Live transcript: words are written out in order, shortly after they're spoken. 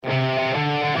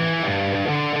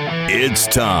It's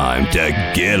time to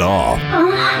get off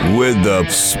with the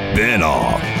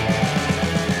spin-off.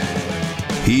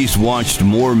 He's watched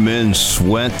more men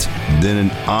sweat than an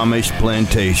Amish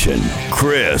plantation.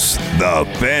 Chris, the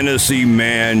Fantasy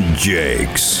Man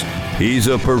Jakes. He's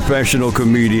a professional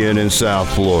comedian in South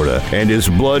Florida, and his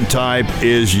blood type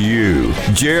is U.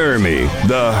 Jeremy,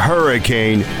 the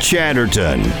Hurricane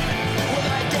Chatterton.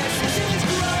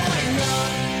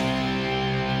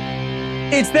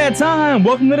 It's that time.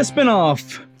 Welcome to the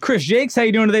spinoff. Chris Jakes, how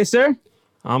you doing today, sir?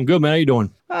 I'm good, man. How you doing?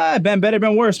 Been better,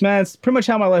 been worse, man. It's pretty much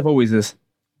how my life always is.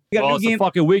 Well, it's a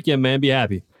fucking weekend, man. Be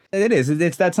happy. It is.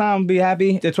 It's that time. Be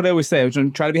happy. That's what I always say. I'm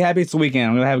gonna try to be happy. It's the weekend.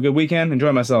 I'm gonna have a good weekend.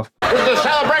 Enjoy myself. It's a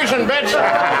celebration,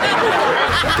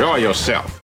 bitch. Enjoy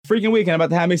yourself. Freaking weekend. I'm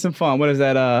about to have me some fun. What is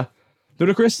that?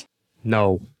 Ludicrous?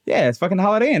 No. Yeah, it's fucking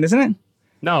Holiday Inn, isn't it?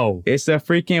 No. It's a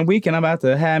freaking weekend. I'm about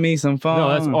to have me some fun. No,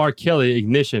 that's R. Kelly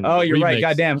Ignition. Oh, you're remix. right.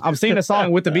 Goddamn. I'm singing a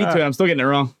song with the beat to it. I'm still getting it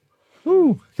wrong.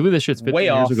 Woo. Can you believe this shit's 15 Way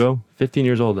years off. ago? 15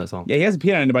 years old, that song. Yeah, he hasn't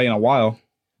peed on anybody in a while.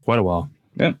 Quite a while.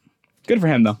 Yep. Good for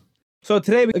him, though. So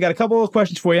today, we got a couple of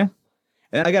questions for you.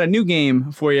 And I got a new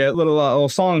game for you, a little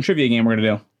song trivia game we're going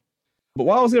to do. But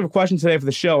while I was looking for questions today for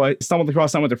the show, I stumbled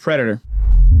across something with the Predator.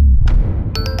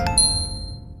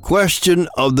 Question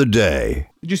of the day.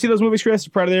 Did you see those movies, Chris?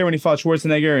 Predator, when he fought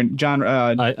Schwarzenegger and John...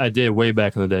 I did way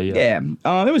back in the day, yeah.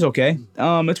 Yeah. It was okay.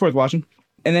 It's worth watching.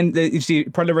 And then, you see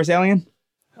Predator vs. Alien?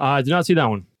 I did not see that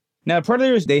one. Now,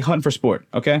 Predators, they hunt for sport,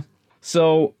 okay?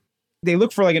 So... they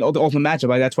look for like the ultimate matchup.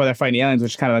 Like that's why they're fighting the aliens,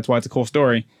 which that's why it's a cool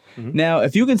story. Mm-hmm. Now,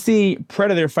 if you can see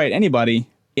Predator fight anybody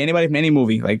from any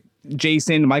movie, like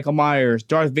Jason, Michael Myers,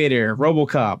 Darth Vader,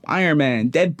 RoboCop, Iron Man,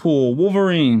 Deadpool,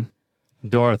 Wolverine,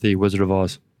 Dorothy, Wizard of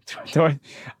Oz.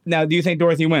 Now, do you think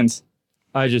Dorothy wins?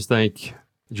 I just think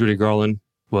Judy Garland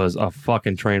was a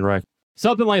fucking train wreck.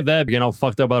 Something like that, getting all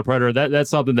fucked up by the Predator, that's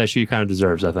something that she kind of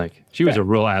deserves, I think. She was a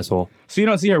real asshole. So you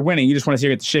don't see her winning, you just want to see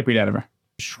her get the shit beat out of her.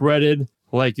 Shredded.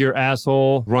 Like your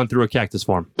asshole run through a cactus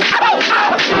farm. That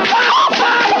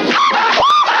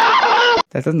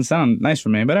doesn't sound nice for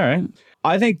me, but all right.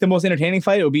 I think the most entertaining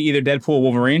fight would be either Deadpool or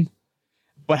Wolverine.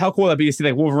 But how cool would that be to see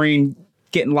like Wolverine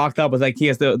getting locked up with like he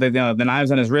has the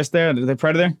knives on his wrist there, the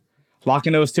Predator,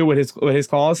 locking those two with his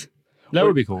claws. That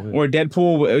would be cool. Yeah. Or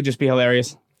Deadpool, it would just be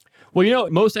hilarious. Well,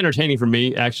 most entertaining for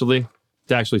me to actually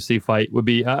see fight would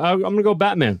be I'm gonna go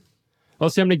Batman.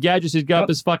 Let's see how many gadgets he's got up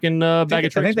his fucking bag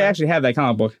of tricks. I think they actually have that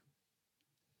comic book.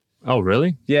 Oh,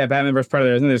 really? Yeah, Batman vs.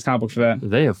 Predator. Isn't there a comic book for that?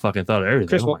 They have fucking thought of everything.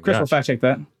 Chris will fact check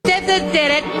that.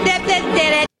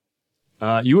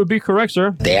 You would be correct,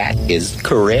 sir. That is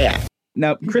correct.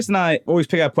 Now, Chris and I always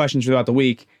pick out questions throughout the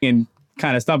week and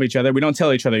kind of stump each other. We don't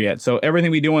tell each other yet. So everything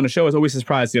we do on the show is always a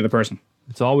surprise to the other person.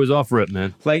 It's always off rip,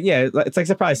 man. Like, yeah, it's like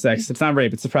surprise sex. It's not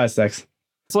rape. It's surprise sex.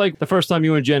 It's like the first time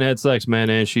you and Jen had sex, man,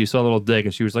 and she saw a little dick,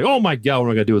 and she was like, oh my God, what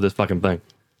am I going to do with this fucking thing?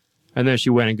 And then she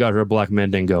went and got her a black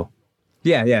mandingo.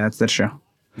 Yeah, that's true.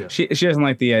 Yeah. She doesn't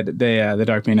like the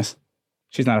dark penis.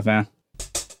 She's not a fan.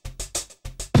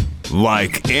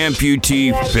 Like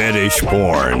amputee fetish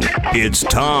porn, it's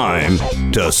time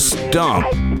to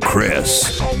stump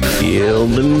Chris. Feel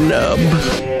the nub.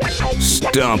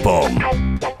 Stump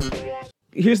him.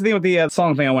 Here's the thing with the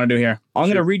song thing I want to do here. I'm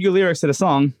going to read you lyrics to the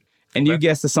song, and you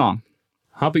guess the song.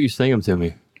 How about you sing them to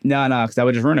me? No, because that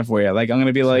would just ruin it for you. Like, I'm going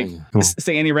to be like,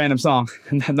 sing any random song.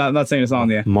 not singing a song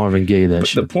to you. Marvin Gaye, that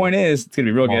shit. The point is, it's going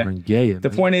to be real good. Marvin Gaye. The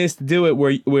point is to do it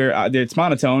where it's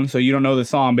monotone, so you don't know the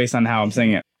song based on how I'm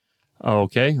singing it.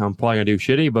 Okay, I'm probably going to do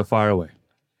shitty, but fire away.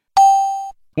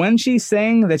 When she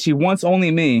sang that she wants only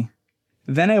me,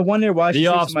 then I wonder why she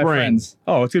sleeps with my friends.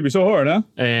 Oh, it's going to be so hard, huh?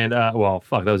 And,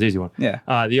 fuck, that was an easy one. Yeah.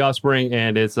 The Offspring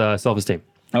and it's Self-Esteem.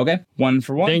 Okay, 1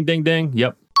 for 1. Ding, ding, ding.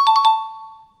 Yep.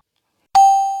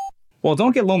 Well,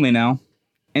 don't get lonely now,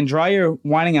 and dry your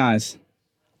whining eyes.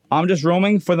 I'm just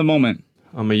roaming for the moment.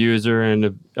 I'm a user,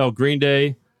 and Green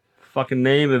Day. Fucking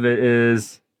name of it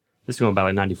is... This is going back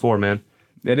like 94, man.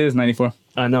 It is 94.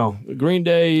 I know. Green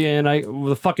Day, and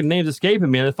the fucking name's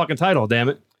escaping me, and the fucking title, damn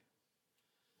it.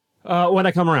 When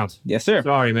I Come Around. Yes, sir.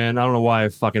 Sorry, man. I don't know why I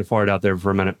fucking farted out there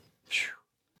for a minute.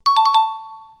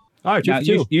 All right,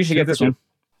 you should get this one.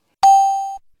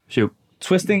 Shoot.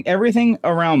 Twisting everything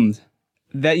around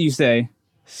that you say,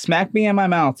 smack me in my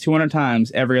mouth 200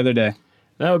 times every other day.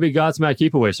 That would be Godsmack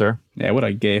Keep Away, sir. Yeah, what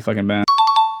a gay fucking band.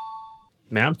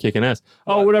 Man, I'm kicking ass.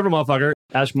 Oh, whatever, motherfucker.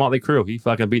 Ask Motley Crue. He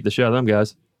fucking beat the shit out of them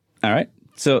guys. All right.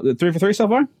 So 3 for 3 so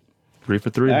far? 3 for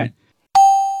 3. All right.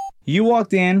 You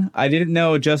walked in. I didn't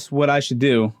know just what I should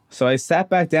do. So I sat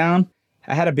back down.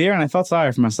 I had a beer and I felt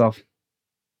sorry for myself.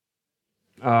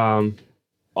 On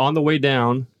the way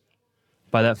down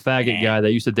by that faggot guy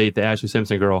that used to date the Ashley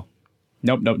Simpson girl.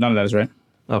 Nope, none of that is right.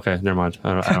 Okay, never mind.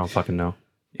 I don't fucking know.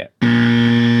 Yeah.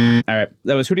 All right,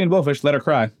 that was Hootie and the Blowfish. Let Her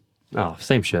Cry. Oh,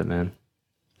 same shit, man.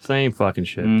 Same fucking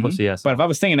shit. Pussy ass. But if I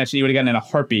was singing that shit, you would have gotten in a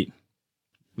heartbeat.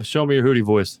 Show me your Hootie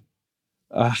voice.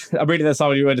 I'm reading that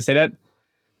song. You had to say that.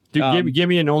 Dude, give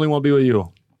me an Only Want to Be With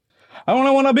You. I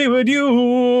only want to be with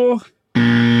you. You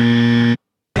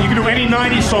can do any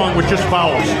 90s song with just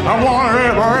vowels. I want to.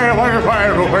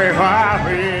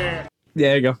 Yeah,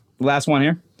 there you go. Last one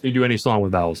here. You do any song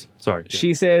with vowels. Sorry.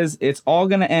 She says, it's all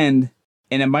going to end,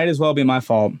 and it might as well be my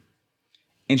fault.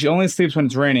 And she only sleeps when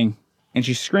it's raining, and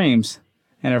she screams,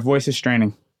 and her voice is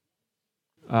straining.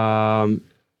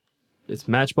 It's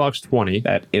Matchbox 20.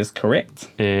 That is correct.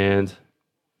 And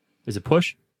is it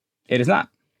Push? It is not.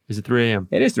 Is it 3 a.m.?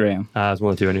 It is 3 a.m. I was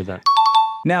one of the two. I knew that.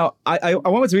 Now, I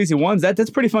went with some easy ones. That's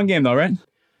a pretty fun game, though, right?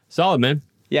 Solid, man.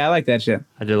 Yeah, I like that shit.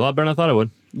 I did a lot better than I thought I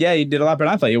would. Yeah, you did a lot better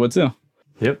than I thought you would, too.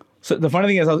 Yep. So the funny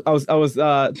thing is, I was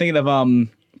thinking of,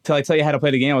 to like tell you how to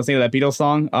play the game, I was thinking of that Beatles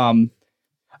song,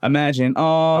 Imagine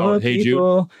all the Hey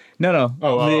people. Jude? No.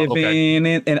 Oh, okay. In,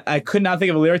 and I could not think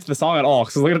of a lyric to the song at all.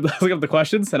 Because I was looking up the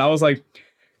questions, and I was like,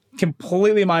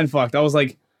 completely mind fucked. I was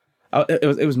like,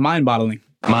 it was mind boggling.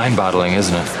 Mind-boggling,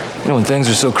 isn't it? You know, when things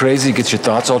are so crazy, it gets your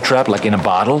thoughts all trapped like in a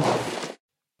bottle.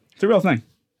 It's a real thing.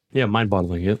 Yeah,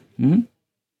 mind-boggling. Yep.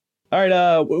 All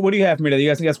right, what do you have for me today? You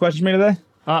guys got questions for me today?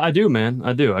 I do, man.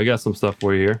 I do. I got some stuff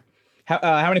for you here.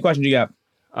 How many questions you got?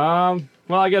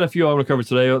 Well, I got a few I want to cover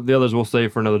today. The others we'll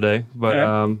save for another day. But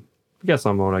I got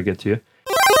some when I get to you.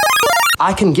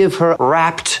 I can give her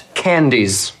wrapped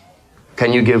candies.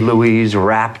 Can you give Louise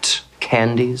wrapped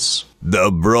candies?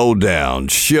 The Bro Down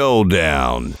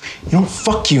Showdown. You know,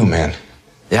 fuck you, man.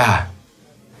 Yeah,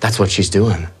 that's what she's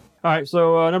doing. All right,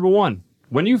 so number one.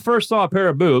 When you first saw a pair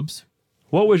of boobs,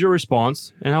 what was your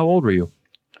response and how old were you?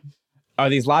 Are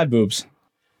these live boobs?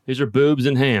 These are boobs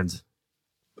in hands.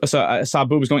 So I saw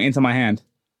boobs going into my hand.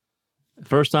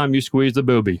 First time you squeezed a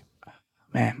boobie.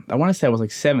 Man, I want to say I was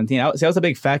like 17. I was a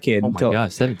big fat kid. Oh my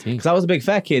God, 17. Because I was a big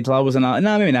fat kid until I was no,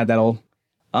 maybe not that old.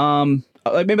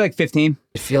 Maybe like 15.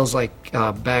 It feels like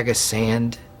a bag of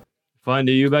sand. If I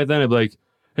knew you back then, I'd be like,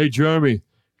 hey, Jeremy,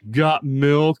 got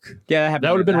milk? Yeah, that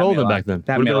would have been relevant back then. Would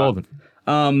have been relevant.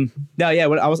 No, yeah,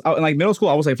 when I was in like middle school,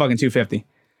 I was like fucking 250.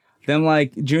 Then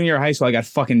like junior year of high school, I got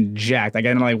fucking jacked. I got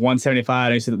into like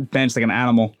 175. I used to bench like an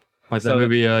animal. Like that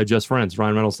movie, Just Friends,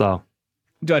 Ryan Reynolds style.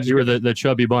 You were the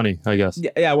chubby bunny, I guess.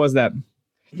 Yeah, I was that.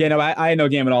 Yeah, no, I had no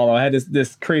game at all, though. I had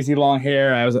this crazy long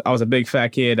hair. I was a big fat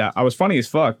kid. I was funny as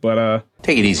fuck, but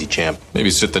Take it easy, champ.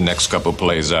 Maybe sit the next couple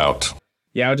plays out.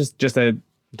 yeah, I was just What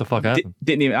the fuck happened?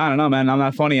 didn't even. I don't know, man. I'm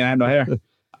not funny and I have no hair.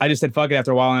 I just said fuck it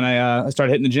after a while, and I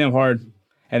started hitting the gym hard,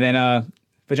 and then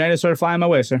vagina started flying my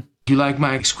way, sir. You like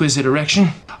my exquisite erection?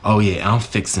 Oh yeah, I'm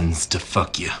fixin' to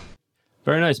fuck you.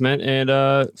 Very nice, man. And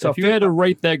if you had to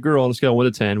rate that girl on a scale of 1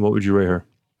 to 10, what would you rate her?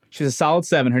 She's a solid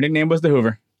 7. Her nickname was the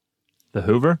Hoover. The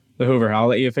Hoover? The Hoover. I'll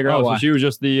let you figure out why. So she was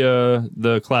just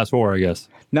the class whore, I guess.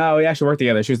 No, we actually worked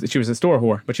together. She was a store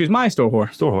whore, but she was my store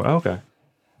whore. Store whore. Okay.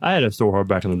 I had a store whore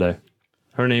back in the day.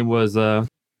 Her name was oh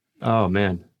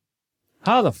man.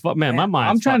 How the fuck, man? My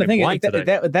mind's I'm trying to think.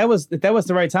 That was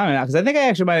the right time, because I think I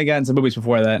actually might have gotten some boobies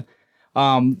before that.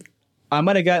 I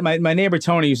might have got my neighbor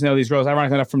Tony used to know these girls,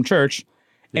 ironically enough, from church,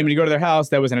 and we'd go to their house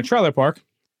that was in a trailer park,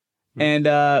 and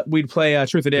we'd play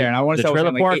Truth or Dare. And I want to say the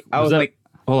trailer park. I was like,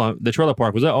 hold on, the trailer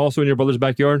park, was that also in your brother's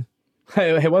backyard?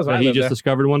 It was. That he just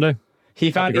discovered one day.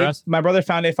 He found my brother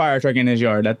found a fire truck in his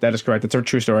yard. That is correct. That's a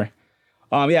true story.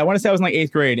 Yeah, I want to say I was in like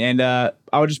 8th grade, and I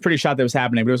was just pretty shocked that was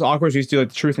happening. But it was awkward. We used to do like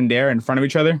the Truth and Dare in front of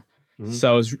each other,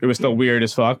 so it was still weird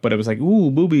as fuck. But it was like,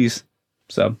 ooh, boobies.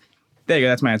 So there you go.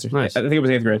 That's my answer. Nice. I think it was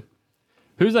 8th grade.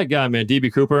 Who's that guy, man?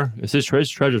 DB Cooper? His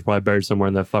treasure's probably buried somewhere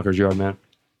in that fucker's yard, man.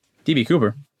 DB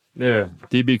Cooper. Yeah,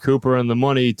 DB Cooper and the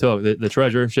money he took. The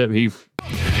treasure shit. DB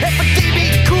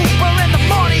Cooper and the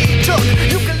money he took.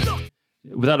 You can look.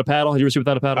 Without a paddle? Did you ever see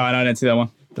Without a Paddle? Oh, no, I didn't see that one.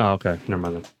 Oh, okay. Never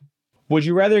mind then. Would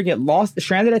you rather get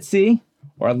stranded at sea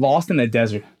or lost in the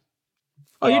desert?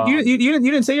 Oh, you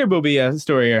didn't say your boobie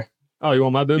story here. Oh, you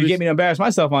want my boobies? You get me to embarrass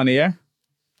myself on the air.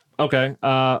 Okay.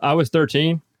 I was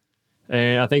 13,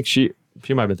 and I think she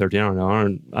might have been 13.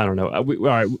 I don't know. All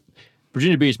right.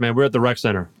 Virginia Beach, man. We're at the rec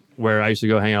center where I used to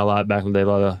go hang out a lot back in the day. A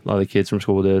lot of the kids from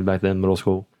school did back then, middle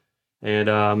school.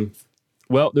 And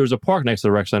well, there's a park next to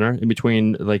the rec center in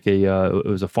between, like it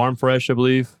was a Farm Fresh, I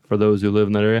believe, for those who live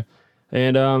in that area.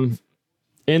 And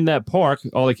in that park,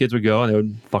 all the kids would go and they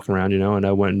would fuck around, and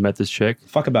I went and met this chick.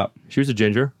 Fuck about. She was a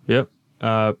ginger. Yep.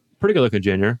 Pretty good looking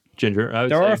ginger.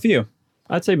 There are a few.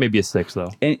 I'd say maybe a 6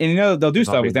 though. And they'll do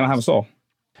stuff because they don't have a soul.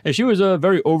 And she was a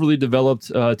very overly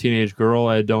developed teenage girl.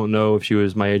 I don't know if she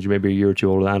was my age, maybe a year or two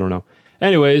older. I don't know.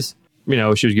 Anyways, you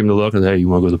know, she was giving me the look and, hey, you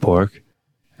want to go to the park?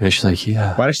 And she's like,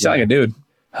 yeah. Why does she sound like a dude?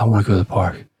 I want to go to the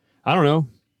park. I don't know.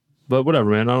 But whatever,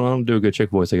 man. I don't do a good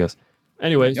chick voice, I guess.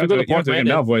 Anyways, You don't do a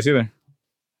male voice either.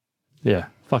 Yeah.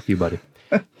 Fuck you, buddy.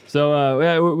 So,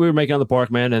 yeah, we were making out the park,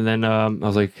 man. And then I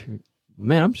was like,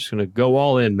 man, I'm just going to go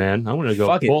all in, man. I'm going to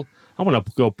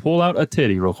go pull out a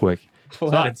titty real quick.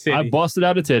 I busted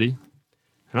out a titty,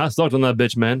 and I sucked on that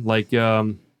bitch, man. Like,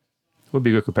 would be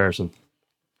a good comparison.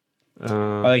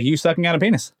 Like you sucking out a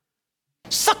penis.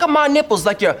 Suck on my nipples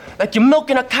like you're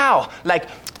milking a cow. Like.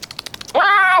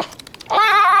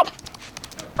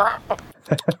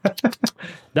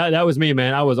 That was me,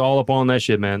 man. I was all up on that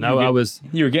shit, man. I was.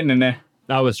 You were getting in there.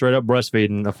 I was straight up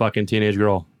breastfeeding a fucking teenage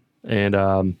girl, and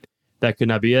that could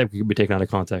be taken out of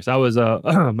context. I was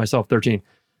myself 13.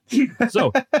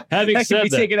 So having That said can be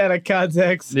that, taken out of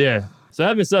context. yeah. So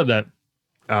having said that,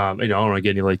 you know, I don't want to get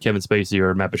any like Kevin Spacey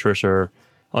or Matt Patricia or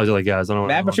all these other guys. I don't.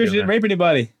 Matt Patricia didn't rape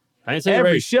anybody. I didn't say you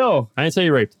Every raped. show. I didn't say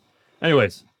you raped.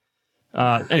 Anyways,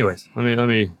 let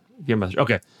me get my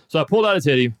okay. So I pulled out a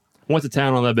titty, went to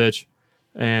town on that bitch,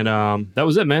 and that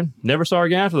was it, man. Never saw her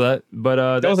again after that. But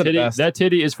that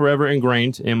titty is forever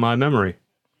ingrained in my memory.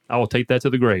 I will take that to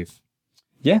the grave.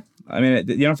 Yeah, I mean,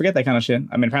 you don't forget that kind of shit.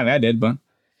 I mean, apparently I did, but.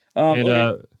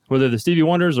 Were they the Stevie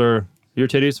Wonders or your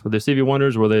titties? Were they Stevie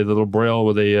Wonders? Were they the little Braille?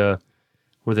 Were they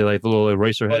like the little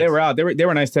eraser heads? They were out. They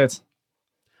were nice tits.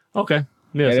 Okay.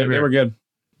 Yeah, they were good.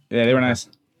 Yeah, they were nice.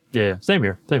 Yeah, same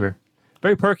here.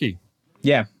 Very perky.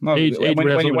 Yeah. Well, Age when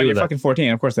you're fucking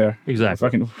 14, of course they are.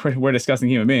 Exactly. We're disgusting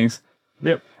human beings.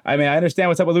 Yep. I mean, I understand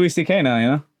what's up with Louis C.K. now, you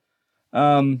know?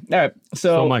 All right.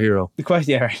 So my hero. The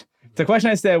question, yeah, right. The question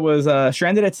I said was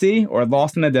stranded at sea or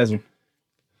lost in the desert?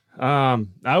 I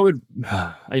would,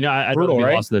 I'd rather be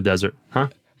lost in the desert. Huh?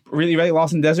 Really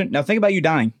lost in the desert? Now think about you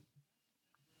dying.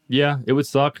 Yeah, it would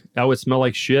suck. I would smell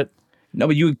like shit. No,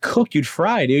 but you would cook, you'd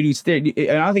fry, dude. I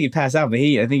don't think you'd pass out in the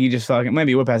heat. I think you just fucking,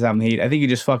 maybe you would pass out in the heat. I think you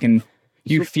just fucking,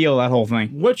 you feel that whole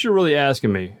thing. What you're really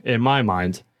asking me, in my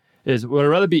mind, is would I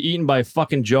rather be eaten by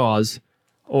fucking Jaws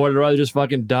or would I rather just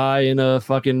fucking die in a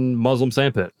fucking Muslim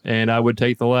sandpit? And I would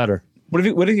take the latter. What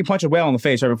if you punch a whale in the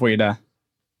face right before you die?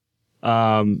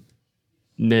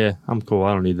 Nah, I'm cool.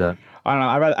 I don't need that. I don't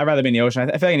know. I'd rather be in the ocean.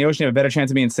 I feel like in the ocean you have a better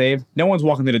chance of being saved. No one's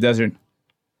walking through the desert.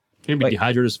 You'd be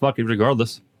dehydrated as fuck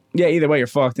regardless. Yeah, either way you're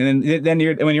fucked. And then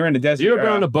when you're in the desert, you're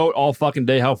on a boat all fucking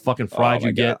day. How fucking fried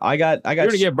you get? I got. You're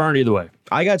gonna get burned either way.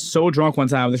 I got so drunk one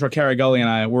time. This where Carrie Gully and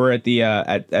I were at the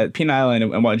at Peanut Island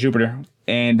and Jupiter,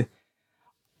 and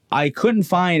I couldn't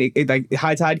find it. Like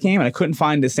high tide came and I couldn't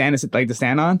find the sand to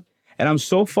stand on. And I'm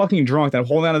so fucking drunk that I'm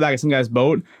holding on to the back of some guy's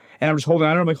boat, and I'm just holding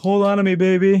on to him. I'm like, hold on to me,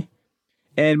 baby.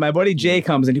 And my buddy Jay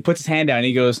comes and he puts his hand down and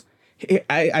he goes,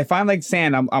 I find like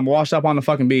sand. I'm washed up on the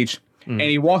fucking beach, and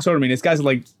he walks over to me. And this guy's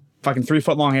like fucking 3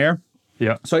 foot long hair.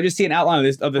 Yeah. So I just see an outline of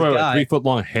this guy. 3 foot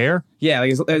long hair. Yeah, like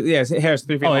his hair is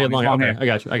 3 feet long. He had long hair. I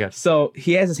got you. So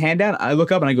he has his hand down. I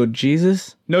look up and I go,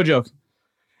 Jesus, no joke.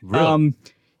 Really?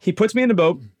 He puts me in the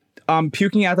boat. I'm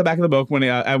puking out the back of the boat when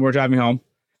we're driving home.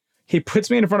 He puts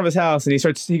me in front of his house and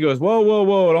he goes,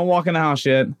 whoa, don't walk in the house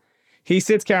yet. He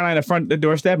sits Caroline at the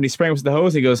doorstep and he's spraying with the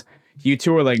hose. He goes, you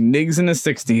two are like niggas in the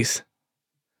 60s.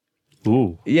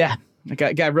 Ooh. Yeah.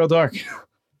 It got real dark.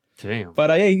 Damn. But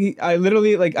I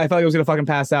literally, like, I thought I was going to fucking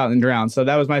pass out and drown. So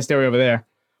that was my story over there.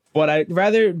 But I'd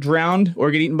rather drown or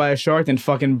get eaten by a shark than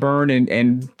fucking burn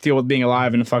and deal with being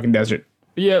alive in the fucking desert.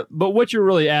 Yeah, but what you're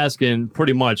really asking,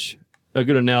 pretty much, a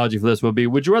good analogy for this would be,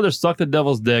 would you rather suck the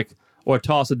devil's dick or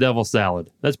toss a devil's salad?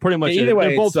 That's pretty much either it. way,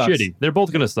 they're both sucks. shitty. They're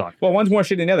both going to suck. Well, one's more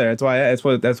shitty than the other. That's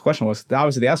what the question was.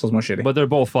 Obviously, the asshole's more shitty. But they're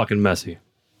both fucking messy.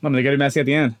 They're going to be messy at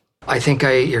the end. I think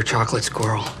I ate your chocolate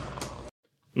squirrel.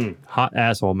 Hot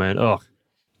asshole, man. Ugh.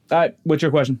 All right, what's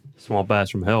your question? Small bass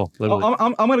from hell, literally.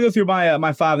 I'm going to go through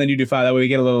my 5, then you do 5. That way we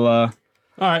get a little... All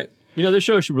right. You know, this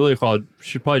show should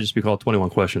probably just be called 21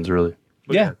 Questions, really.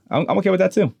 But yeah, I'm okay with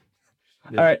that, too.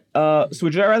 Yeah. All right, so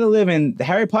would you rather live in the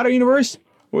Harry Potter universe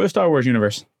or the Star Wars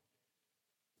universe?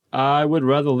 I would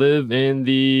rather live in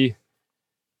the...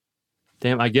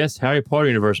 Damn, I guess Harry Potter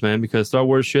universe, man, because Star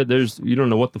Wars shit, you don't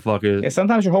know what the fuck it is. Yeah,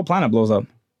 sometimes your whole planet blows up.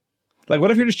 Like,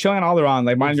 what if you're just chilling on Alderaan,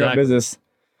 like, minding your own business?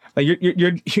 Like, you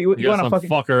got want to some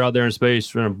fucker out there in space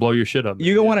trying to blow your shit up.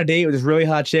 You go on a date with this really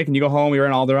hot chick, and you go home, you're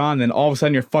in Alderaan, and then all of a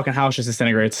sudden your fucking house just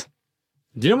disintegrates.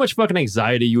 Do you know how much fucking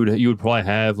anxiety you would probably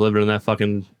have living in that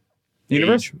fucking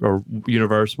universe or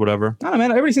universe, whatever? I don't know,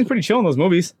 man. Everybody seems pretty chill in those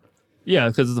movies. Yeah,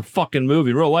 because it's a fucking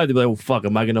movie. In real life, they'd be like, "Well, fuck,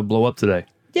 am I gonna blow up today?"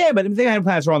 Yeah, but they had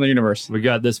planets around the universe. We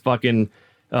got this fucking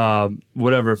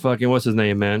whatever, fucking what's his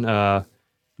name, man?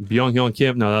 Byung Hyun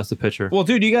Kim. No, that's the picture. Well,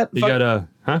 dude, you got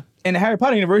huh? In the Harry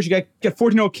Potter universe, you got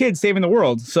 14-year-old kids saving the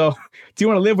world. So, do you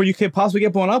want to live where you could possibly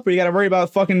get blown up, or you got to worry about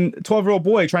a fucking 12-year-old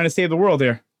boy trying to save the world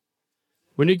here?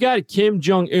 When you got Kim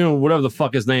Jong-un, whatever the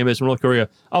fuck his name is from North Korea,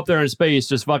 up there in space,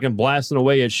 just fucking blasting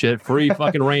away at shit, free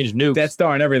fucking range nukes. Death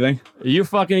Star and everything. You're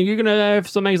gonna have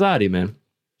some anxiety, man.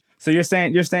 So you're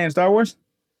saying Star Wars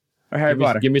or Harry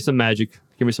Potter? Give me some magic.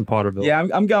 Give me some Potterville. Yeah,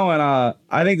 I'm going.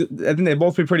 I think they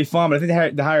both be pretty fun, but I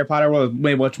think the Harry Potter world is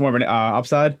way much more of an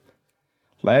upside.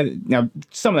 Like,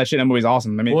 some of that shit in the movie's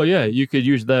awesome. I mean, well, yeah, you could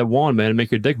use that wand, man, and make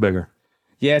your dick bigger.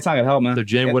 Yeah, it's not gonna help, man. So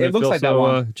Jen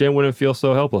wouldn't feel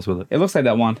so helpless with it. It looks like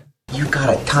that wand. You got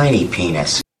a tiny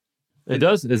penis. It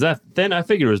does? Is that thin? I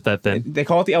figured it was that thin. They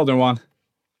call it the Elder wand.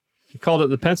 You called it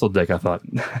the pencil dick, I thought.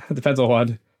 The pencil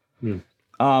wand.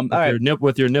 All right.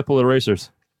 With your nipple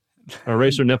erasers.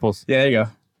 Eraser nipples. Yeah, there you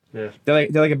go. Yeah.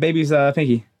 They're like a baby's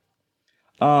pinky.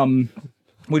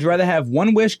 Would you rather have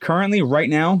one wish currently, right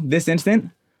now, this instant,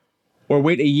 or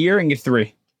wait a year and get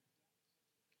 3?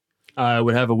 I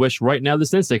would have a wish right now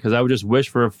this instant because I would just wish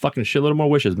for a fucking shitload more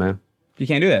wishes, man. You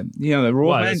can't do that. You know the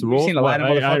rules, man. The rules? You've seen the Latin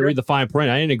motherfucker? I read the fine print.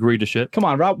 I didn't agree to shit. Come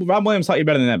on, Rob Williams taught you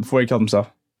better than that before he killed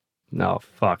himself. No,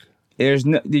 fuck. There's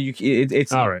no,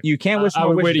 it's all right. You can't wish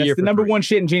more wishes. That's the number one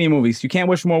shit in genie movies. You can't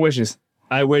wish for more wishes.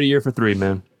 I wait a year for 3,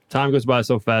 man. Time goes by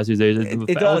so fast these days.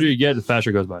 The older you get, the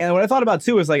faster it goes by. And what I thought about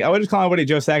too is like I would just call my buddy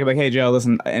Joe Sack, like, hey Joe,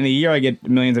 listen, in a year I get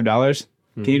millions of dollars.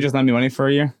 Can you just lend me money for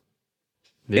a year?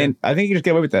 Yeah. And I think you just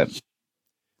get away with that.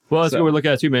 Well, that's what we look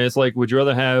at too, man. It's like, would you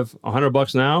rather have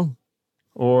 $100 now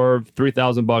or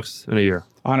 $3,000 in a year?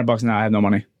 $100 now. I have no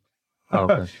money. Oh,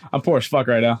 okay. I'm poor as fuck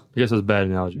right now. I guess that's a bad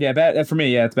analogy. Yeah, bad for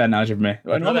me. Yeah, it's a bad analogy for me. I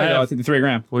think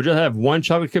 $3,000. Would you have one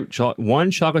chocolate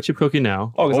chip cookie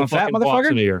now? Oh, because I'm fat,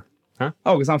 motherfucker. In a year, huh?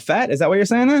 Oh, because I'm fat. Is that why you're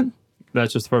saying that?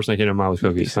 That's just the first thing that came to mind was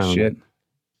cookies. Shit.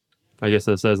 I guess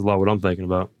that says a lot what I'm thinking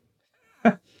about.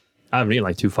 I haven't eaten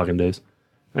like 2 fucking days.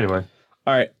 Anyway.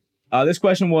 All right. This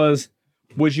question was: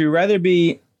 would you rather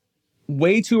be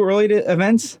way too early to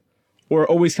events or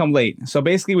always come late? So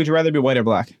basically, would you rather be white or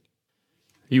black?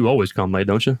 You always come late,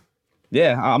 don't you?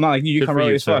 Yeah, I'm not like you. You come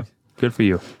early as fuck. Good for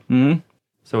you. Mm-hmm.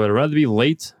 So I'd rather be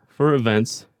late for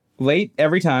events. Late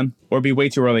every time, or be way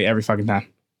too early every fucking time.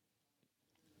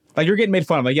 Like you're getting made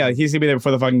fun of. Like, yeah, he's gonna be there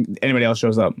before the fucking anybody else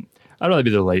shows up. I'd rather be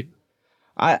there late.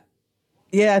 I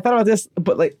thought about this,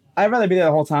 but like I'd rather be there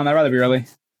the whole time. I'd rather be early.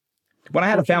 When I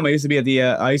had a family, I used to be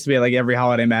at like every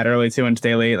holiday mat early too and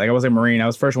stay late. Like I was a Marine. I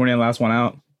was first one in, last one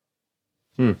out.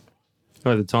 Like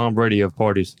the Tom Brady of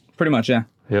parties. Pretty much, yeah.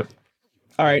 Yep.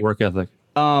 All right. Work ethic.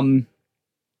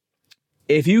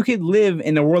 If you could live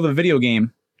in the world of a video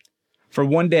game for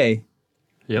one day,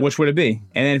 which would it be?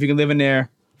 And then if you could live in there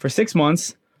for 6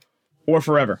 months or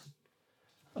forever.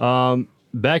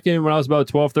 Back in when I was about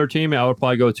 12, 13, man, I would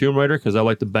probably go Tomb Raider because I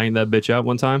like to bang that bitch out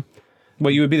one time.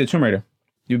 Well, you would be the Tomb Raider.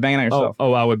 You'd be banging out yourself.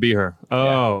 Oh, I would be her. Oh.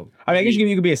 Yeah. I mean, I guess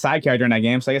you could be a side character in that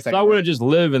game. So I guess I wouldn't just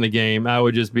live in the game. I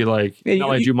would just be like, not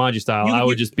like Jumanji style. I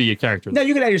would just be a character. No,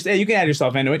 you can add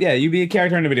yourself into it. Yeah, you'd be a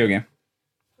character in a video game.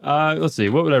 Let's see.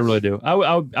 What would I really do?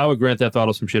 I would Grand Theft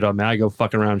Auto some shit up, man. I go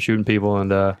fucking around shooting people and.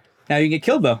 Now you get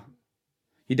killed though.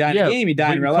 You die in the game. You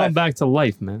die in real life. Come back to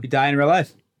life, man. You die in real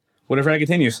life. What if it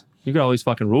continues? You got all these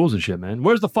fucking rules and shit, man.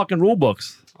 Where's the fucking rule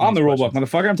books? On the rule book,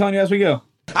 motherfucker. I'm telling you as we go.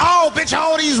 Oh, bitch!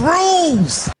 All these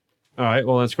rules. All right.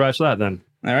 Well, then scratch that then.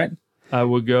 All right. I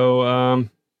would go.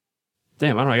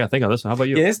 Damn, I don't know. I gotta think of this one. How about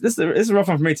you? Yeah, this is a rough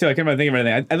one for me too. I can't really think of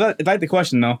anything. I like the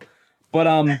question though, but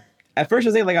at first I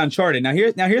was thinking like Uncharted. Now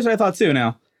here's what I thought too.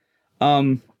 Now,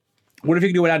 what if you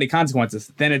could do it without any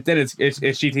consequences? Then it's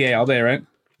GTA all day, right?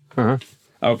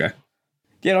 Okay.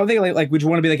 Yeah, I don't think like would you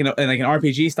want to be like in an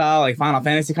RPG style, like Final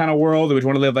Fantasy kind of world, or would you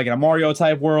want to live like in a Mario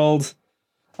type world?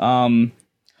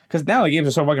 Because now the games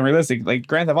are so fucking realistic. Like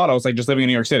Grand Theft Auto is like just living in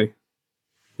New York City.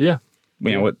 Yeah.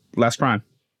 You know, with less crime.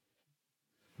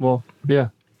 Well, yeah,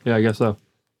 I guess so.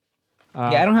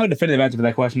 Yeah, I don't have a definitive answer for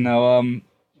that question though.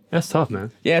 That's tough,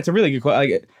 man. Yeah, it's a really good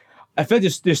question. Like, I feel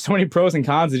like there's so many pros and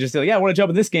cons to just like, yeah, I want to jump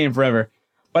in this game forever.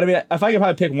 But I mean, if I could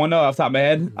probably pick one though off the top of my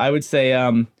head, I would say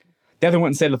definitely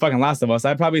wouldn't say the fucking Last of Us.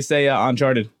 I'd probably say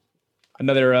Uncharted.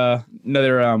 Another what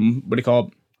do you call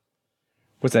it?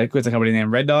 What's that company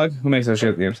name? Red Dog? Who makes those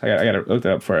shit games? I gotta look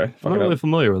that up for you. I'm not really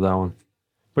familiar with that one.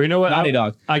 But you know what? Naughty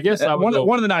Dog. I guess I would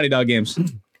one of the Naughty Dog games.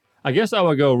 I guess I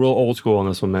would go real old school on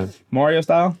this one, man. Mario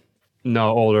style?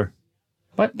 No, older.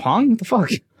 What? Pong? What the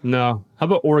fuck? No. How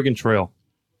about Oregon Trail?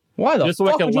 Why the fuck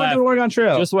would you want to do Oregon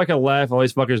Trail? Just so I can laugh all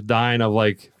these fuckers dying of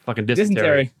like fucking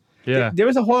dysentery. Yeah. There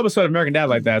was a whole episode of American Dad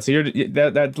like that. So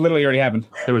that literally already happened.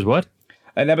 There was what?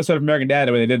 An episode of American Dad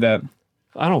where they did that.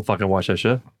 I don't fucking watch that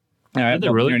shit. All right. Did they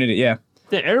really? Yeah.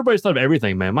 Everybody's thought of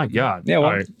everything, man. My God. Yeah, well,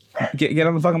 All right. get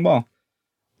on the fucking ball.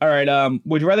 All right.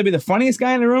 Would you rather be the funniest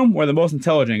guy in the room or the most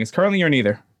intelligent? It's currently you're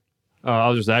neither. I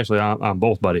was just actually I'm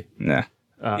both, buddy. Nah.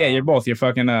 Yeah, you're both. You're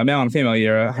fucking male and female.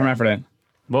 You're a hermaphrodite.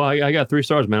 Well, I got 3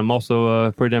 stars, man. I'm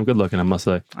also pretty damn good looking, I must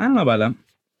say. I don't know about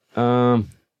that.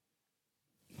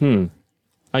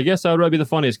 I guess I would rather be the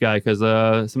funniest guy because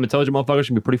some intelligent motherfuckers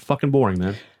can be pretty fucking boring,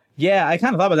 man. Yeah, I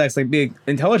kind of thought about that. It's like being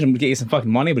intelligent would get you some fucking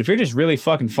money, but if you're just really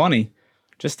fucking funny,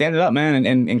 just stand it up, man,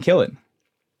 and kill it.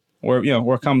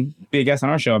 Or come be a guest on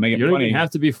our show and make it You funny. don't even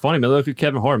have to be funny, man. Look at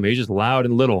Kevin Hart, man. He's just loud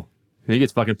and little. He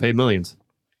gets fucking paid millions.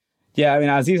 Yeah, I mean,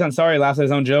 Aziz Ansari laughs at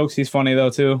his own jokes. He's funny though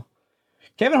too.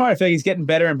 Kevin Hart, I feel like he's getting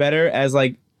better and better as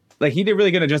like he did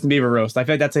really good at Justin Bieber roast. I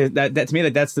feel like that to me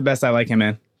that's the best I like him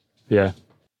in. Yeah,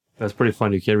 that's pretty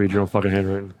funny. You can't read your own fucking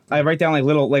handwriting. I write down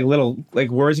little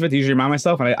words of it to usually remind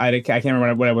myself, and I can't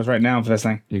remember what I was writing down for this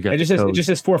thing. It just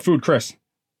says for food, Chris.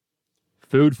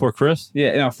 Food for Chris?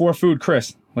 Yeah, no, for food,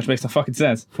 Chris, which makes no fucking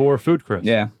sense. For food, Chris.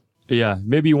 Yeah. Yeah,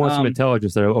 maybe you want some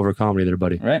intelligence there over comedy there,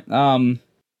 buddy. Right.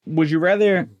 Would you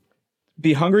rather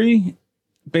be hungry,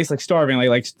 basically starving,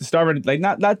 like starving, like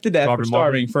not to death, but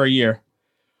starving for a year,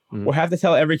 or have to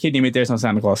tell every kid you meet there's no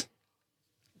Santa Claus?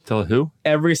 Tell who?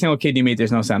 Every single kid you meet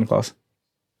there's no Santa Claus.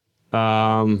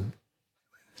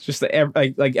 It's just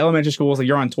like elementary schools, like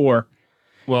you're on tour.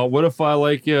 Well, what if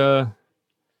I can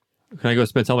I go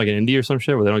spend time like in India or some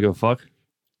shit where they don't give a fuck?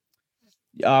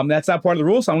 That's not part of the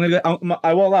rules, so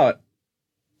I will allow it.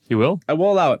 You will? I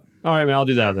will allow it. All right, man, I'll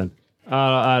do that then.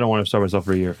 I don't want to starve myself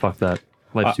for a year. Fuck that.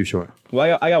 Life's too short.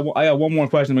 Well, I got one more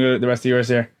question. We go to the rest of yours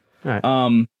here. All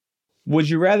right. Would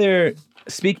you rather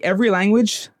speak every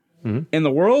language in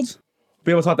the world, or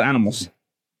be able to talk to animals?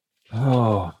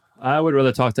 Oh, I would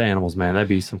rather talk to animals, man. That'd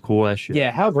be some cool ass shit.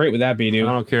 Yeah, how great would that be, dude?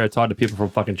 I don't care. I talk to people from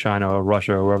fucking China or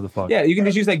Russia or wherever the fuck. Yeah, you can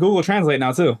just use Google Translate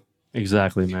now too.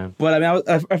 Exactly, man. But I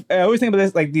mean, I always think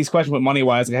about this, these questions with money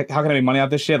wise. Like, how can I make money out of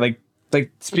this shit? Like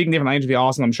speaking different languages would be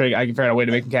awesome. I'm sure I can figure out a way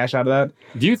to make cash out of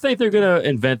that. Do you think they're gonna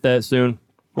invent that soon?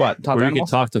 What? Talk Where to you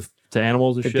animals? can talk to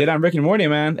animals and They shit? did on Rick and Morty,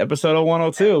 man. Episode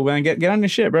 102. Man, get on your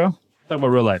shit, bro. Talk about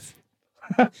real life.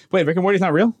 Wait, Rick and Morty's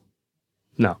not real?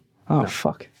 No. Oh,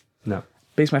 fuck. No.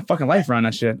 Base my fucking life around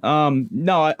that shit.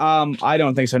 No, I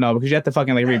don't think so, no, because you have to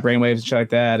fucking read brainwaves and shit like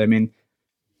that. I mean,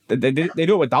 they do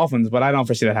it with dolphins, but I don't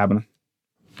foresee that happening.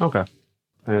 Okay.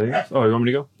 Anything else? Oh, you want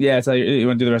me to go? Yeah, so you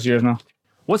want to do the rest of yours now?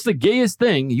 What's the gayest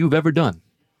thing you've ever done?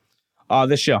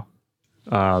 This show.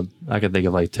 I can think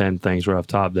of 10 things right off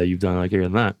top that you've done gayer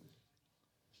than that.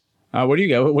 What do you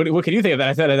go? What can you think of that?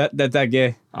 I said that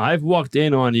gay. I've walked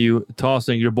in on you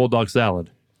tossing your bulldog salad.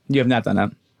 You have not done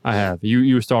that. I have.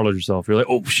 You startled yourself. You're like,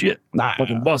 oh shit,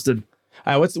 fucking busted.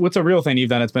 What's a real thing you've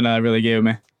done that's been really gay with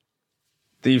me?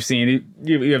 That you've seen?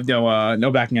 You have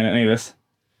no backing in any of this.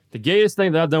 The gayest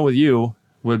thing that I've done with you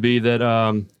would be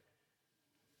that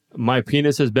my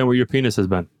penis has been where your penis has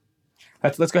been.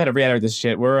 Let's go ahead and reiterate this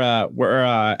shit. We're what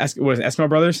is it, Eskimo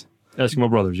Brothers? Eskimo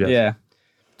Brothers, yes. Yeah.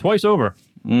 Twice over.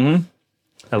 Mm-hmm.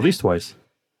 At least twice.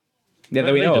 Yeah,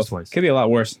 that we know of. Twice. Could be a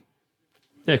lot worse.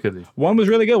 Yeah, it could be. One was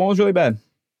really good. One was really bad.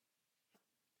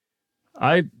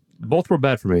 Both were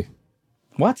bad for me.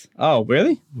 What? Oh,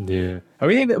 really? Yeah. I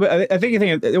think you're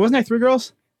thinking. Wasn't there 3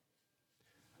 girls?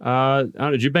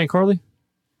 Did you bang Carly?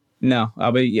 No,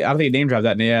 but yeah, I don't think you name dropped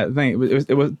that. Yeah, I think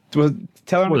it was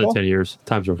Taylor and More Nicole? than 10 years.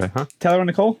 Times are okay, huh? Taylor and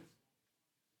Nicole?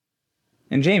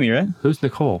 And Jamie, right? Who's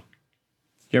Nicole?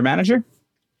 Your manager?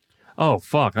 Oh,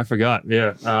 fuck. I forgot.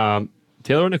 Yeah.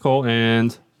 Taylor and Nicole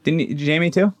and... Didn't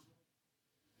Jamie too?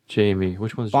 Jamie.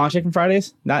 Which one's Bond Chicken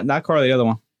Fridays? Not Carly, the other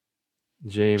one.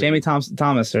 Jamie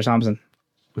Thomas or Thompson.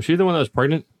 Was she the one that was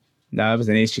pregnant? No, it was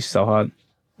Denise. She's so hot.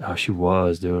 Oh, she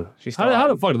was, dude. She's how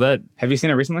the fuck did that... Have you seen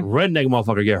her recently? Redneck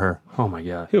motherfucker get her. Oh, my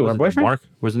God. Who, her boyfriend? Mark?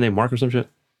 Was his name Mark or some shit?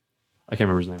 I can't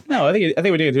remember his name. No, I think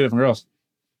we did 2 different girls.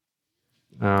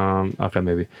 Okay,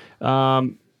 maybe.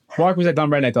 Mark was that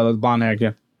dumb redneck though, the blonde hair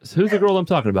kid. So who's the girl I'm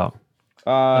talking about?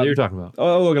 That you're talking about?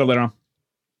 I'll look it up later on.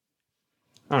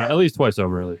 All right, at least twice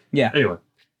over, really. Yeah. Anyway.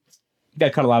 You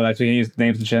gotta cut a lot of that so you can use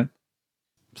names and shit.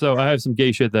 So I have some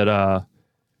gay shit that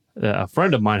a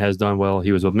friend of mine has done while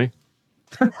he was with me.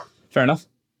 Fair enough.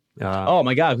 Oh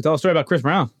my God, tell a story about Chris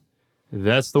Brown.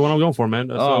 That's the one I'm going for, man.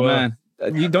 Oh man.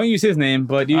 You don't use his name,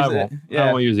 but use it. Yeah.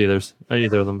 I won't use either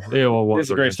of them. It's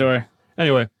a great story.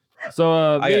 Anyway,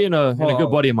 so me and a good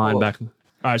buddy of mine back.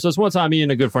 All right, so it's one time me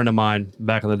and a good friend of mine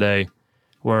back in the day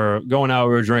were going out,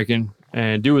 we were drinking,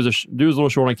 and dude was a little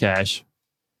short on cash,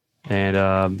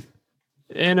 and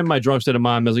in my drunk state of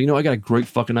mind, I was like, I got a great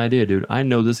fucking idea, dude. I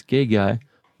know this gay guy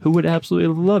who would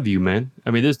absolutely love you, man. I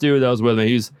mean, this dude that was with me,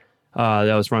 he's that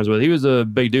I was friends with. He was a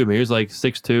big dude, man. He was like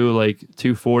 6'2", like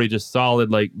 240, just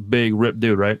solid, like big ripped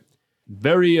dude, right?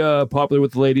 Very popular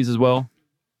with the ladies as well,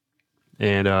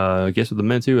 and I guess with the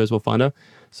men too, as we'll find out.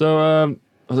 So I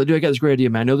was like, dude, I got this great idea,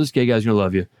 man. I know this gay guy's gonna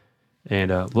love you,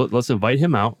 and let's invite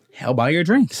him out. He'll buy your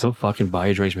drinks. He'll fucking buy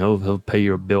your drinks, man. He'll pay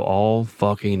your bill all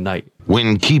fucking night.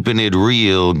 When keeping it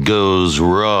real goes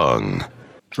wrong.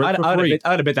 I'd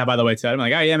have bit that, by the way, too. I'm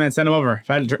like, oh, yeah, man, send him over.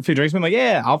 If I had a few drinks, I'm like,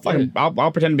 yeah, I'll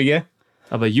pretend to be gay.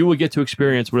 But you will get to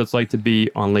experience what it's like to be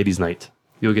on ladies' night.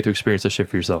 You'll get to experience that shit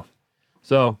for yourself.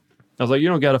 So I was like, you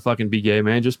don't gotta fucking be gay,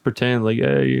 man. Just pretend like,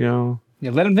 hey, you know.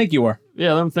 Yeah, let him think you are.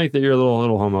 Yeah, let him think that you're a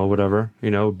little homo, whatever.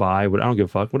 You know, bi. I don't give a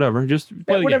fuck. Whatever. Just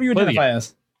play whatever you identify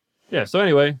as. Yeah. So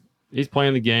anyway, he's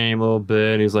playing the game a little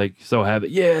bit, and he's like so happy.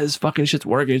 Yeah, this fucking shit's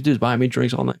working. This dude's buying me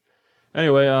drinks all night.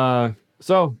 Anyway,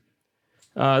 so.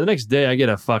 The next day, I get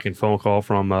a fucking phone call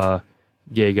from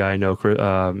gay guy I know,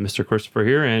 Mr. Christopher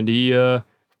here, and he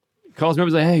calls me up.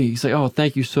 He's like, "Hey," he's like, "Oh,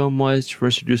 thank you so much for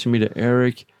introducing me to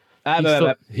Eric.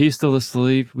 He's still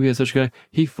asleep. We had such a good.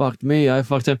 He fucked me. I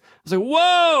fucked him." I was like,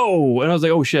 "Whoa!" And I was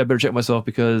like, "Oh shit, I better check myself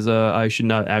because I should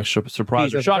not act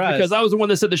surprised or shocked because I was the one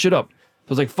that set the shit up." So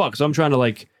I was like, "Fuck!" So I'm trying not to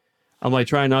like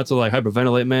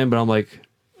hyperventilate, man, but I'm like,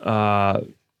 trying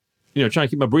to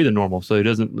keep my breathing normal so it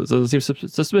doesn't seem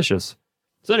suspicious.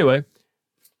 So anyway,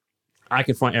 I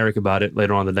confront Eric about it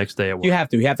later on the next day at work. You have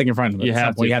to confront him. You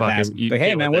have to ask him. Like,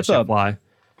 hey man, what's up? Fly.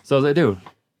 So I was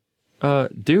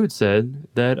like, dude said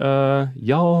that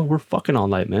y'all were fucking all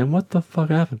night, man. What the fuck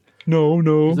happened? No.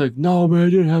 He's like, no, man, it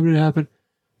didn't happen.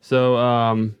 So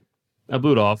I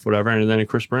blew it off, whatever. And then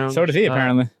Chris Brown. So did he,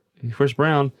 apparently. Chris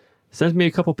Brown sends me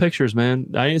a couple pictures, man.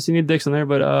 I didn't see any dicks in there,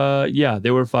 but yeah, they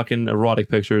were fucking erotic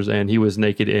pictures, and he was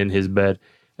naked in his bed.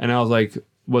 And I was like,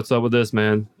 what's up with this,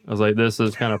 man? I was like, this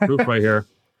is kind of proof right here.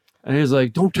 And he was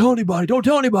like, don't tell anybody.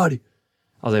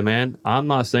 I was like, man, I'm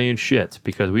not saying shit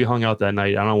because we hung out that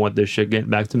night. I don't want this shit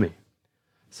getting back to me.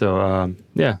 So,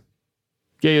 yeah.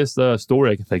 Gayest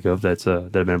story I can think of that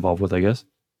I've been involved with, I guess.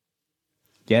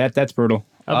 Yeah, that's brutal.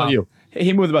 How about you?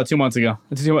 He moved about 2 months ago.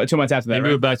 2 months after that, He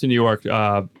moved back to New York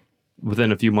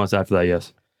within a few months after that,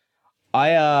 yes.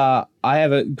 I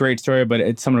have a great story, but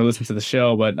it's someone who listens to the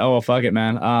show. But oh well, fuck it,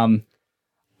 man.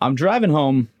 I'm driving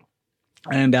home,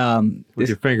 and with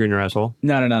your finger in your asshole.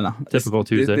 No. Typical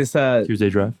Tuesday. Tuesday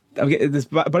drive. This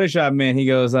buddy shop man. He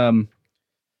goes,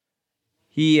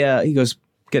 he goes,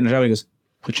 get in the drive. He goes,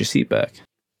 put your seat back.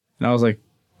 And I was like,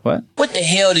 what? What the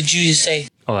hell did you just say?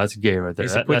 Oh, that's gay right there.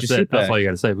 That's it. That's all you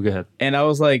got to say. But go ahead. And I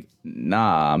was like,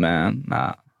 nah, man,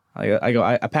 nah.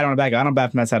 I pat on the back. I don't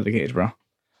bat from that side of the cage, bro.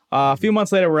 A few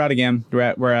months later, we're out again.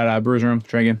 We're at Brew's Room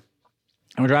drinking,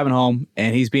 and we're driving home,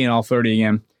 and he's being all flirty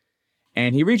again.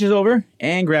 And he reaches over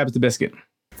and grabs the biscuit.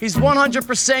 He's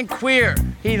 100% queer.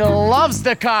 He loves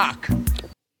the cock.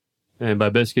 And by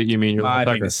biscuit, you mean your little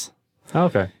pecker. Oh,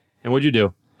 okay. And what'd you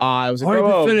do? I was like,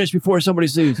 bro, finish before somebody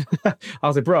sees. I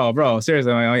was like, bro,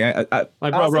 seriously.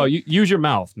 Bro, use your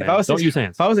mouth, man. Don't use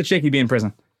hands. If I was a chick, he'd be in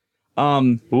prison.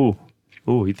 Ooh,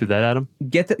 he threw that at him?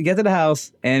 Get to the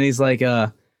house, and he's like,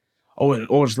 just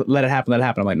let it happen.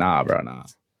 I'm like, nah, bro, nah.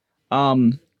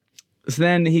 So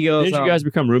then he goes, didn't you guys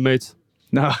become roommates?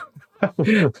 No.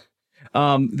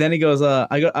 Then he goes,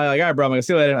 I go, all right, bro, I'm gonna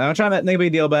see you later. I'm not trying to make a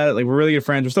big deal about it. Like, we're really good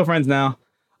friends. We're still friends now.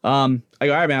 I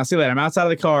go, all right, man, I'll see you later. I'm outside of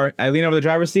the car. I lean over the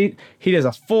driver's seat. He does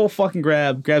a full fucking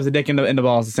grabs the dick in the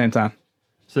balls at the same time.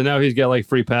 So now he's got like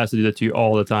free pass to do that to you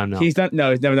all the time now. He's never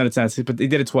done it since, but he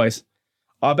did it twice.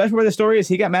 Best part of the story is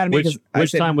he got mad at me.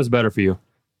 Which time was better for you?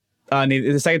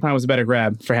 The second time was a better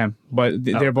grab for him, but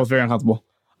they're both very uncomfortable.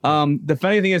 The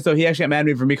funny thing is, though, he actually got mad at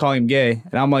me for me calling him gay.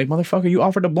 And I'm like, motherfucker, you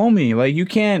offered to blow me. Like, you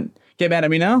can't get mad at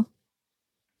me now.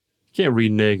 You can't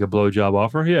renege a blowjob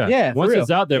offer. Yeah. Yeah. Once it's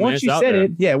out there, once man, it's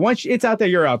out there. Once it's out there,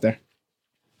 you're out there.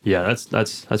 Yeah,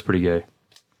 that's pretty gay.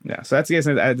 Yeah, so that's the gayest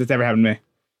that's ever happened to me.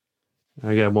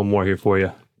 I got one more here for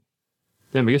you.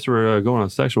 Damn, I guess we're going on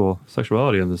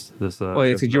sexuality on this. Well,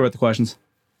 it's because you wrote the questions.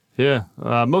 Yeah.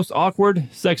 Most awkward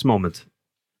sex moment.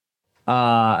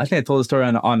 I think I told the story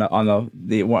on the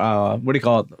what do you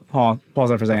call it? Pause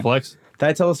that for a second. Flex? Did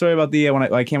I tell the story about the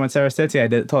when I came on Sarah's tits? Yeah, I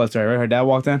did tell that story, right? Her dad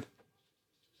walked in.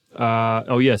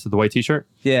 Oh yes, the white T-shirt.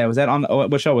 Yeah, was that on?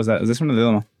 What show was that? Was this one or the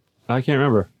other one? I can't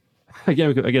remember. I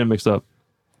get it mixed up.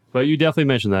 But you definitely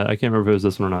mentioned that. I can't remember if it was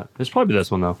this one or not. It's probably this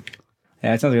one though.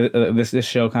 Yeah, it sounds like this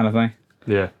show kind of thing.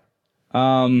 Yeah.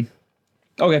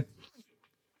 Okay.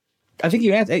 I think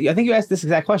you asked this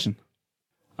exact question.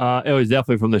 It was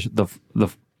definitely from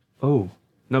the. Oh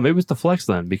no, maybe it was the flex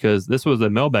then because this was a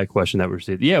mailbag question that we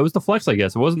received. Yeah, it was the flex. I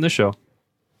guess it wasn't this show. All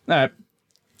right.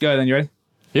 Go ahead then. You ready?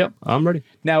 Yep, I'm ready.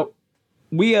 Now,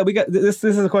 we got this.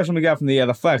 This is a question we got from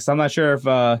the Flex. I'm not sure if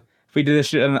we did this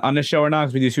shit on this show or not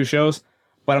because we do 2 shows,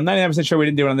 but I'm 99% sure we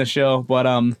didn't do it on this show. But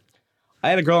I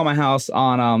had a girl at my house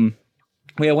on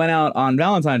we went out on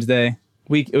Valentine's Day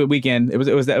weekend. It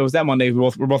was that Monday. We're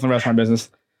both in the restaurant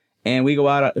business, and we go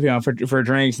out for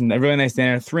drinks and a really nice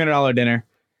dinner, $300 dinner,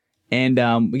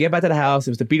 and we get back to the house.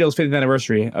 It was the Beatles' 50th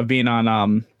anniversary of being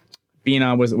on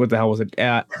what the hell was it,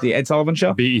 at the Ed Sullivan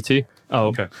Show? BET. Oh,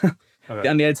 okay.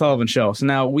 On the Ed Sullivan Show. So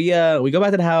now we go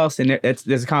back to the house and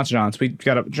there's a concert on. So we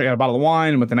got a bottle of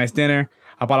wine with a nice dinner.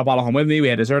 I bought a bottle home with me. We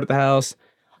had dessert at the house.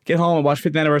 Get home and watch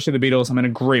 50th anniversary of the Beatles. I'm in a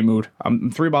great mood.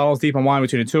 I'm 3 bottles deep on wine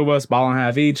between the 2 of us, bottle and a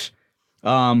half each.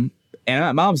 And I'm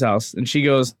at Mom's house and she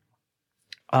goes,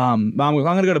 Mom, I'm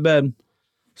gonna go to bed.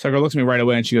 So a girl looks at me right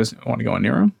away and she goes, I want to go in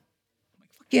your room? I'm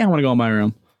like, fuck yeah, I want to go in my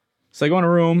room. So I go in a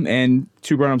room and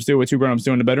 2 grown-ups do what 2 grown-ups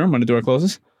do in the bedroom when the door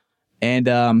closes. And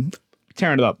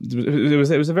tearing it up. It was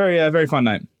a very very fun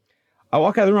night. I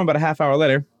walk out of the room about a half hour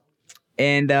later,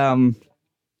 and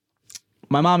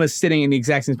my mom is sitting in the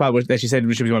exact same spot that she said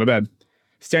when she was going to bed,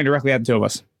 staring directly at the 2 of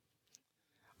us.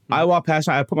 I walk past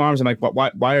her, I put my arms, I'm like,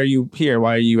 why are you here?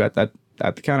 Why are you at the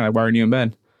counter? Why aren't you in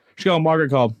bed? She goes,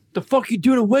 Margaret called. The fuck you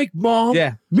doing awake, Mom?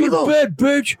 Yeah. Me to bed,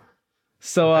 bitch.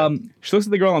 So she looks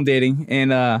at the girl I'm dating,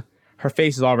 and her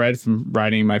face is all red from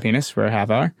riding my penis for a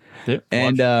half hour. Yep.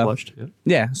 And flushed. Yep.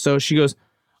 yeah, so she goes,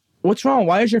 what's wrong?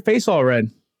 Why is your face all red?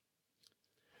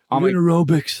 I'm in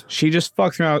aerobics. She just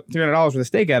fucked $300 worth of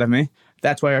steak out of me.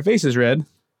 That's why her face is red.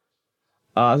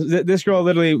 This girl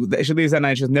literally, she leaves that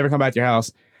night. She goes, never come back to your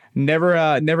house. Never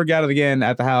got it again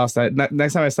at the house.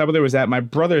 Next time I slept with her was at my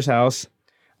brother's house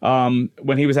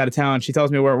when he was out of town. She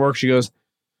tells me we're at work. She goes,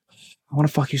 I want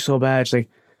to fuck you so bad. She's like,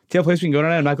 do you have a place we can go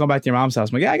tonight? I'm not going back to your mom's house.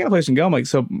 I'm like, yeah, I got a place we can go. I'm like,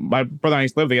 so my brother and I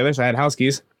used to live together, so I had house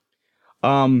keys.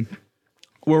 We're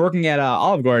working at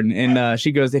Olive Garden, and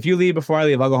she goes, if you leave before I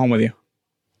leave, I'll go home with you.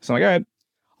 So I'm like, all right.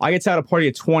 I get out a party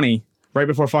at 20 right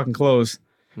before fucking close.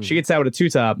 She gets out with a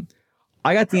 2-top.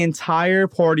 I got the entire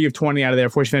party of 20 out of there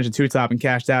before she finished a 2-top and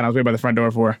cashed out. I was waiting by the front door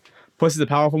for her. Pussy's a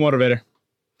powerful motivator.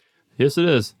 Yes, it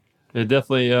is. It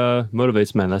definitely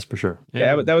motivates men, that's for sure.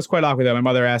 Yeah, but that was quite awkward, though. My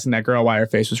mother asking that girl why her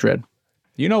face was red.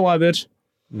 You know why, bitch?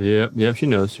 Yeah, she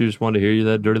knows. She just wanted to hear you,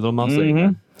 that dirty little mouth.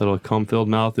 That little cum-filled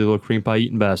mouth, the little cream pie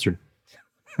eating bastard.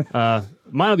 Mine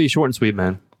will be short and sweet,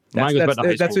 man. Mine goes back to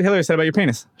high school. That's what Hillary said about your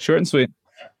penis. Short and sweet.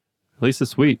 At least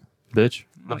it's sweet, bitch.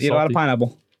 Eat a lot of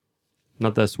pineapple.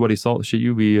 Not that sweaty salt shit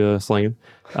you be slinging.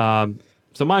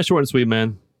 So mine's short and sweet,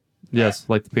 man. Yes,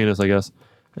 like the penis, I guess.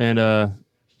 And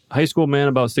high school, man,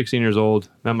 about 16 years old.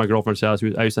 I'm at my girlfriend's house.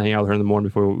 I used to hang out with her in the morning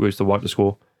before we used to walk to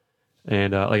school.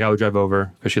 And I would drive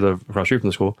over because she lived across the street from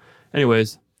the school.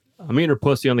 Anyways, I'm eating her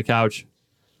pussy on the couch,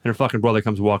 and her fucking brother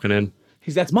comes walking in.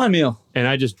 That's my meal. And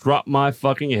I just dropped my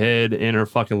fucking head in her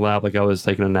fucking lap like I was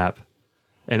taking a nap.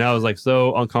 And I was like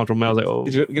so uncomfortable. Man. I was like, oh.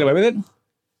 Did you get away with it?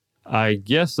 I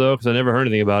guess so, because I never heard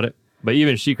anything about it. But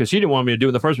even because she didn't want me to do it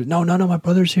in the first place. No, my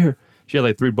brother's here. She had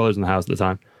like 3 brothers in the house at the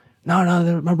time.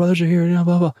 No, my brothers are here,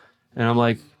 blah, blah. And I'm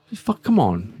like, fuck, come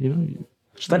on.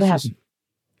 Just let it happen.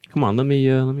 Come on, let me.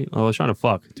 I was trying to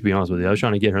fuck, to be honest with you. I was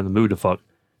trying to get her in the mood to fuck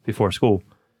before school.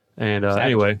 And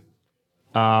anyway,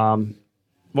 well,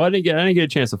 I didn't get a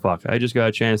chance to fuck. I just got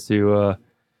a chance to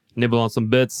nibble on some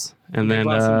bits, and then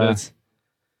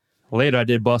later I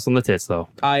did bust on the tits, though.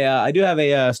 I do have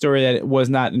a story that was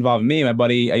not involving me. My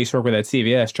buddy I used to work with at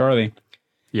CVS, Charlie.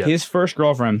 Yeah. His first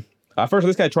girlfriend.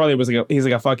 This guy Charlie was he's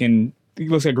like a fucking. He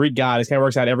looks like a Greek god. This guy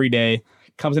works out every day.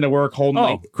 Comes into work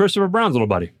holding Christopher Brown's little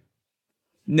buddy.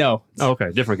 No. Oh,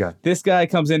 okay, different guy. This guy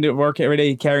comes into work every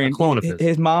day carrying. A clone of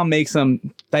his mom makes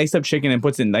some diced up chicken and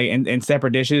puts it in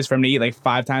separate dishes for him to eat like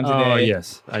 5 times a day. Oh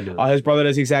yes, I do. His brother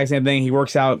does the exact same thing. He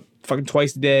works out fucking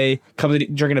twice a day. Comes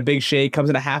in drinking a big shake. Comes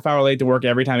in a half hour late to work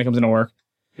every time he comes into work.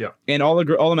 Yeah. And all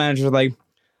the managers are like,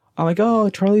 I'm like, oh,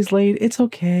 Charlie's late. It's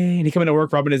okay. And he come into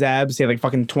work rubbing his abs. He had like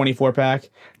fucking 24-pack.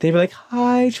 They'd be like,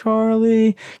 hi,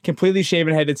 Charlie. Completely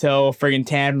shaven head to toe. Friggin'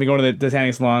 tan from going to the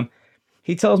tanning salon.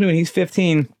 He tells me when he's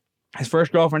 15, his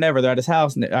first girlfriend ever, they're at his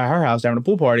house, her house, they're having a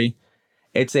pool party.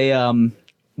 It's a,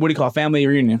 family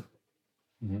reunion.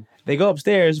 Mm-hmm. They go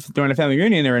upstairs during a family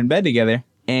reunion. They're in bed together.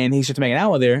 And he starts making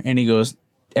out with her. And he goes,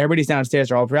 everybody's downstairs.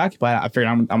 They're all preoccupied. I figured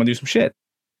I'm going to do some shit.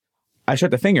 I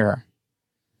start to finger her.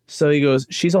 So he goes,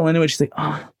 she's all into it. She's like,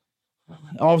 oh.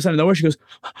 All of a sudden, nowhere, she goes,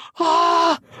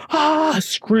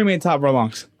 screaming at the top of her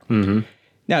lungs. Mm-hmm.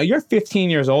 Now, you're 15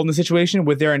 years old in the situation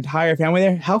with their entire family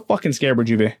there. How fucking scared would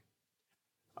you be?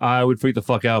 I would freak the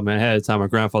fuck out, man. Ahead of time, my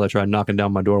grandfather tried knocking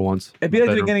down my door once. It'd be like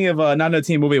the beginning of Not Another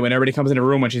Teen Movie when everybody comes in a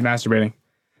room when she's masturbating.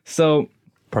 So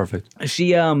perfect.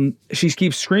 She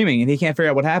keeps screaming and he can't figure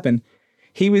out what happened.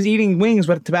 He was eating wings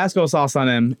with Tabasco sauce on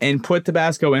him and put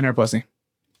Tabasco in her pussy.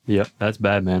 Yep, that's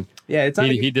bad, man. Yeah, it's not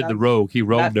he did the rogue. He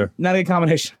rogued her. Not a good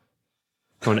combination.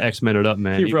 Going X-Men it up,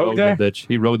 man. He rogued that bitch.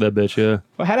 He rogued that bitch, yeah.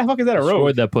 Well, how the fuck is that a rogue?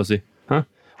 Destroyed that pussy. Huh?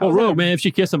 Well, rogue, man, if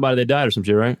she kissed somebody, they died or some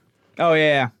shit, right? Oh,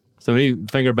 yeah. So when he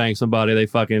finger bangs somebody, they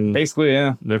fucking... Basically,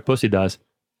 yeah. Their pussy dies.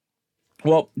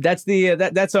 Well, that's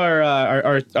that's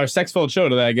our sex-filled show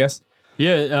today, I guess.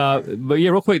 Yeah, but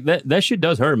yeah, real quick, that shit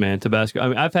does hurt, man, Tabasco. I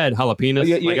mean, I've had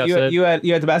jalapenos, I said. You had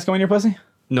Tabasco in your pussy?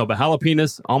 No, but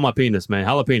jalapenos on my penis, man.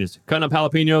 Jalapenos. Cutting up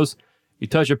jalapenos, you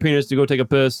touch your penis to go take a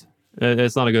piss.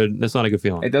 It's not a good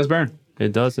feeling. It does burn.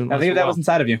 It does. I think that was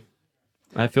inside of you.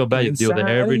 I feel bad. You deal with it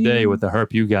every day with the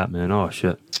herp you got, man. Oh,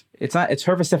 shit. It's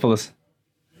herpessyphilis.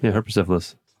 Yeah,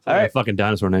 herpessyphilis. All right. A fucking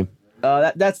dinosaur name.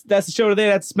 That's the show today.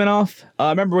 That's a spinoff.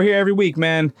 Remember, we're here every week,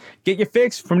 man. Get your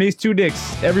fix from these two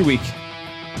dicks every week.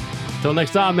 Till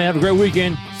next time, man. Have a great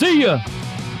weekend. See ya.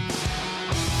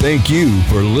 Thank you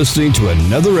for listening to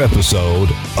another episode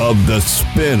of The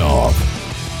Spinoff.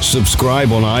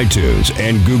 Subscribe on iTunes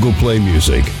and Google Play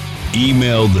Music.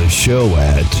 Email the show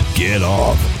at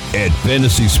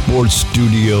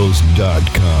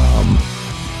getoff@fantasysportsstudios.com.